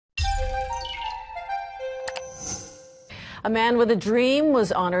A man with a dream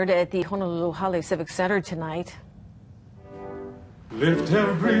was honored at the Honolulu Civic Center tonight. Lift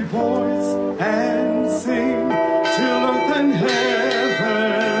every voice and sing till earth and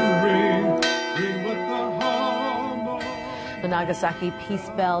heaven ring. Ring with the harmony. The Nagasaki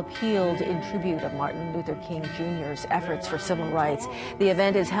Peace Bell pealed in tribute of Martin Luther King Jr.'s efforts for civil rights. The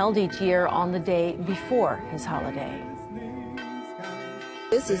event is held each year on the day before his holiday.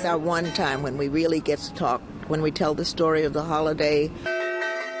 This is our one time when we really get to talk, when we tell the story of the holiday.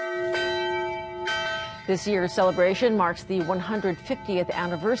 This year's celebration marks the 150th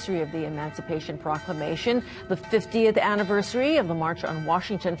anniversary of the Emancipation Proclamation, the 50th anniversary of the March on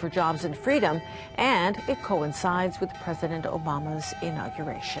Washington for Jobs and Freedom, and it coincides with President Obama's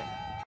inauguration.